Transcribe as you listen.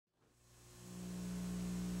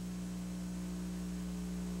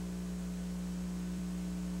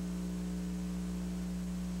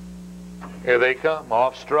Here they come,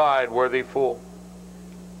 off stride, Worthy Fool.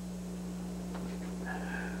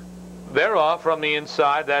 They're off from the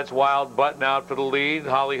inside. That's Wild Button out for the lead.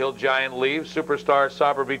 Holly Hill Giant leaves. Superstar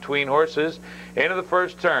Sabra between horses into the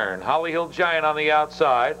first turn. Holly Hill Giant on the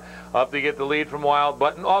outside. Up to get the lead from Wild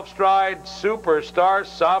Button. Off stride, Superstar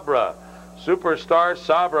Sabra. Superstar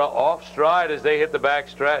Sabra off stride as they hit the back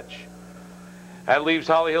stretch. That leaves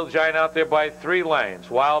Holly Hill Giant out there by 3 lanes.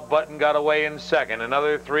 Wild Button got away in second.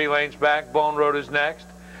 Another 3 lanes back. Bone Road is next.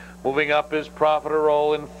 Moving up is Profit or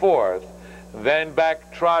Roll in 4th. Then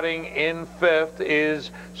back trotting in 5th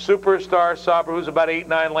is Superstar Sabra, who's about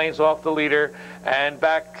 8-9 lanes off the leader. And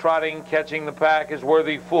back trotting, catching the pack, is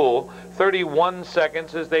Worthy Fool. 31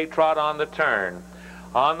 seconds as they trot on the turn.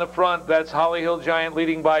 On the front, that's Holly Hill Giant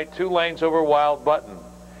leading by 2 lanes over Wild Button.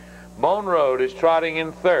 Bone Road is trotting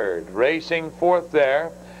in 3rd. Racing 4th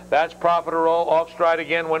there. That's Profit or Roll. Off stride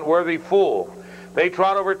again went Worthy Fool. They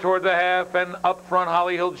trot over toward the half, and up front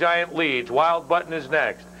Holly Hill Giant leads. Wild Button is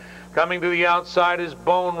next. Coming to the outside is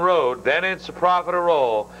Bone Road. Then it's Profit or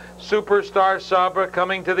Roll. Superstar Sabra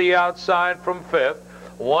coming to the outside from 5th.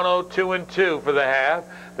 102 and 2 for the half.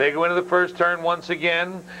 They go into the first turn once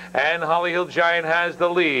again, and Holly Hill Giant has the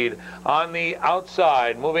lead on the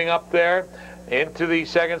outside. Moving up there into the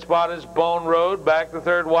second spot is Bone Road. Back to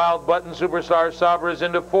 3rd, Wild Button. Superstar Sabra is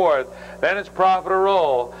into 4th. Then it's Profit or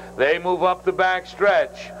Roll. They move up the back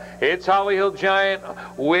stretch. It's Holly Hill Giant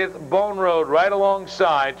with Bone Road right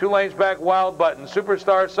alongside. 2 lanes back, Wild Button.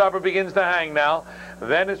 Superstar Sabra begins to hang now.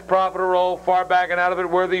 Then it's Profit or Roll. Far back and out of it,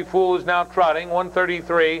 Worthy Fool is now trotting.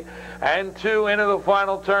 133 and 2 into the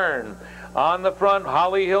final turn. On the front,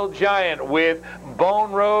 Holly Hill Giant with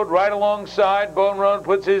Bone Road right alongside. Bone Road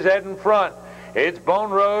puts his head in front. It's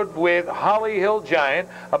Bone Road with Holly Hill Giant.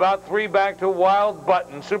 About 3 back to Wild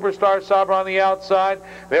Button. Superstar Sabra on the outside.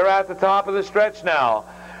 They're at the top of the stretch now.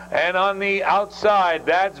 And on the outside,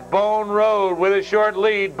 that's Bone Road with a short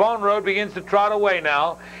lead. Bone Road begins to trot away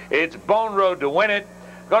now. It's Bone Road to win it.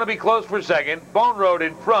 Going to be close for second. Bone Road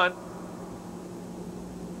in front.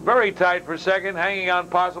 Very tight for second. Hanging on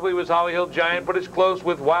possibly was Holly Hill Giant, but it's close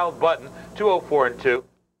with Wild Button. 204 and 2.